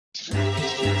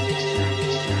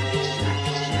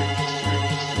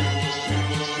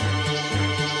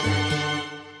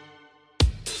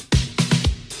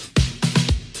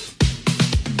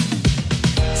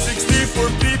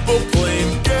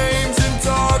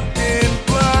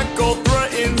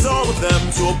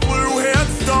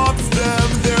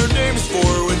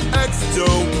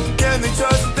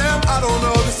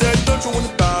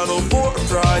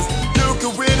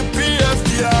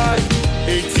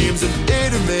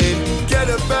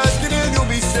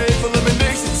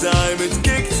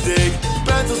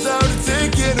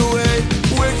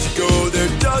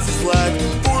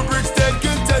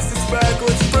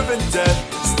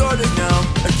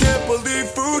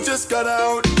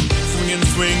swing and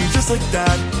swing, just like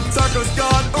that. Taco's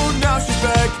gone, oh now she's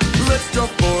back. Let's go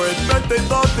for it, bet they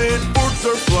love it. Forks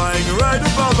are flying right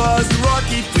above us.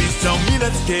 Rocky, please tell me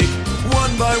that's cake.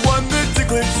 One by one, the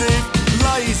tickler safe.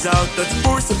 Lies out, that's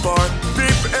force apart.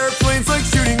 Paper airplanes like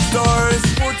shooting stars.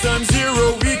 4 times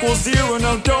 0 equals 0.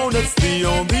 Now donuts the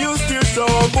only austere, so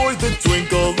avoid the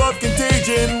twinkle of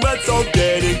contagion. Let's all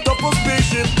get a couple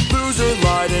spaceship. Loser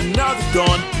lied and now they're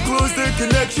gone. Close the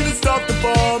connection and stop the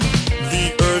bomb.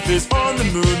 The earth is on the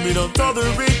moon. We don't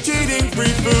tolerate cheating,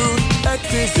 free food.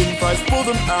 X is in price, pull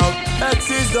them out. X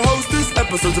is the host this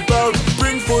episode's about.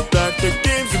 Bring forth back the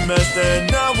game's a mess, and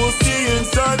now we'll see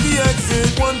inside the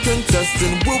exit. One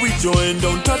contestant will rejoin.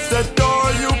 Don't touch that door,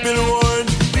 you've been warned.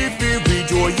 BFB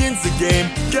joins the game.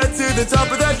 Get to the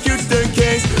top of that huge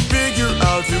staircase. Figure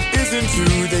out who isn't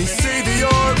who they say they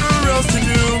are, or else you're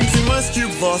doomed. You must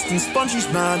you've lost and Spongy's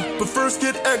mad, but first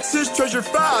get X's treasure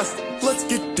fast. Let's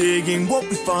get digging what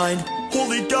we find.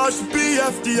 Holy gosh,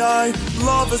 BFDI.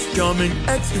 Lava's coming,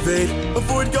 excavate.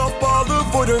 Avoid golf ball,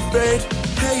 avoid her fate.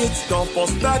 Hey, it's golf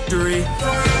ball's factory.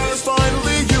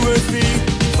 Finally, UFB.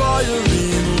 Fiery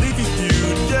and leafy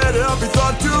feud. Get every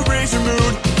thought to raise your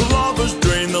mood. The lava's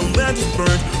drained, the land is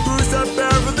burned. Who's that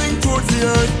barreling towards the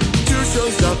earth? 2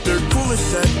 shows up, their coolest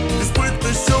set. They split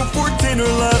the show, 14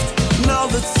 are left. Now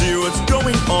let's see what's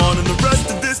going on in the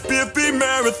rest of this BFB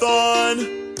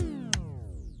marathon.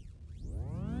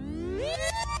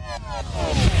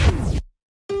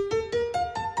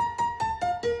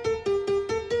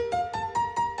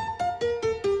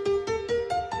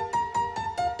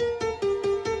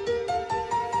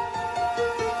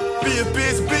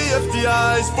 BFB's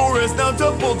BFDIs, 4 has now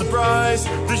doubled the price.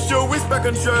 The show is back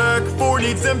on track, 4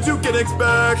 needs them to get X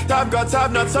back. Have-gots,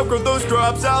 have-nots, how grow those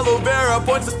drops. Aloe vera,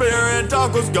 points to spare, and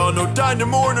Taco's gone, no time to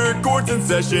mourn her. Court's in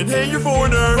session, hey you're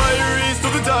foreigner. Fiery,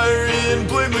 still the diary, and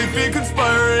blamely be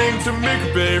conspiring to make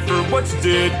her pay for what she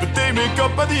did, but they make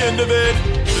up by the end of it.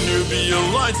 The newbie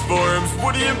alliance forms,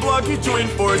 Woody and Blocky join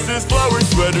forces. Flower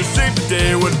sweaters save the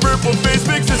day when purple face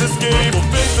makes his escape. Purple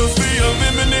face knows the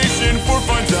elimination, 4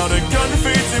 finds out and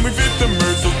counterfeits, and we've hit the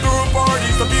merge, so throw a party.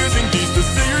 Stop using these to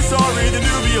say you're sorry. The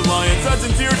newbie alliance adds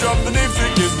in teardrop. The name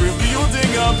streak is really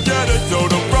holding up. Get a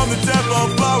totem from the temple.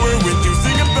 Flower with you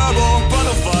sing a babble.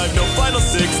 Final 5, no final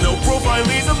 6, no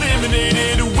profilees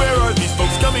eliminated. Where are these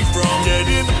folks coming from? Get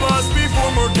in the bus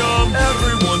before more come.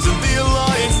 Everyone's in the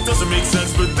alliance, doesn't make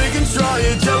sense, but they can try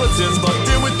it. Gelatin's locked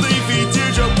in with Leafy.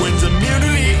 Teardrop wins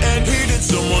immunity, and he did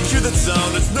someone hear that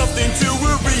sound. It's nothing to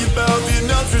worry about. The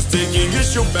announcer's taking his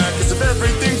show back. Cause of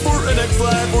everything for an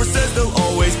X-Lab, or says they'll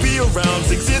always be around.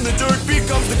 6 in the dirt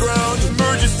becomes the ground.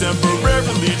 Merges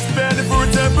temporarily, expanded for a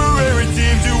temporary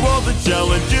team. Do all the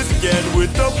challenges again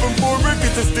with help from former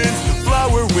contestants.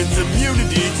 Flower wins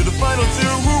immunity to the final 2.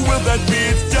 Who will that be?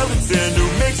 It's Gelatin who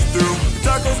makes it through.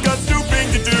 Taco's got stooping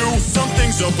to do.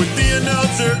 Something's up with the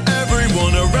announcer.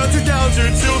 Everyone around to counter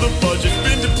till the budget's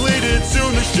been depleted.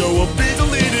 Soon the show will be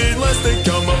deleted unless they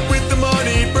come up with the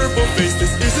money. Purple face,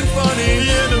 this isn't funny.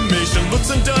 The animation looks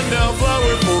undone now.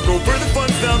 Flower 4 go for the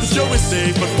funds now. The show is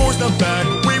safe, but 4's not back.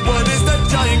 Wait, what is that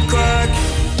giant crack?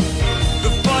 The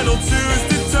final 2's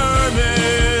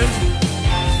determined,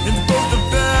 and both of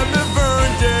them have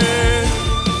earned it.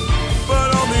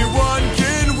 But only one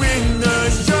can win the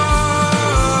show.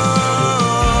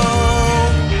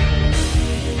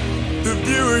 The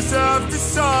viewers have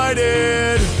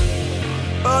decided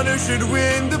on who should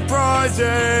win the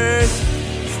prizes.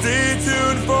 Stay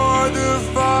tuned for the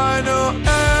final